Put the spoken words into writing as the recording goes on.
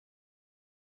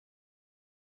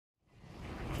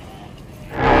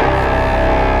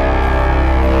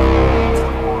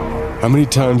How many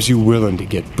times you willing to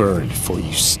get burned before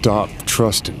you stop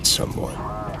trusting someone?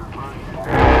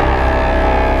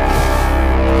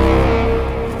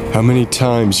 How many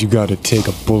times you gotta take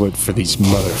a bullet for these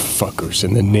motherfuckers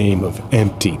in the name of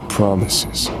empty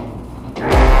promises?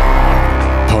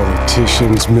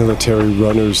 Politicians, military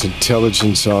runners,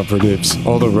 intelligence operatives,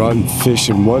 all the rotten fish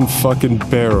in one fucking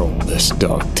barrel, this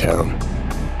dog town.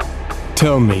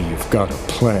 Tell me you've got a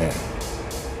plan.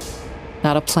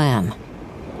 Not a plan.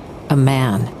 A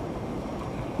man.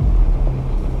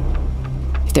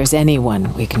 If there's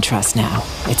anyone we can trust now,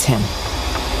 it's him.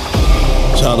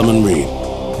 Solomon Reed,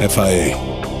 FIA.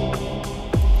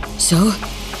 So,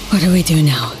 what do we do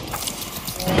now?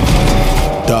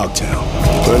 Dogtown.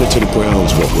 Burn it to the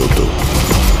ground's what we'll do.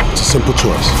 It's a simple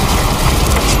choice.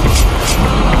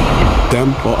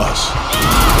 Them or us.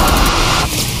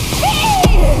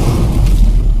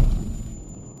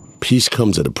 Peace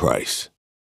comes at a price.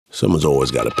 Someone's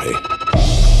always got to pay.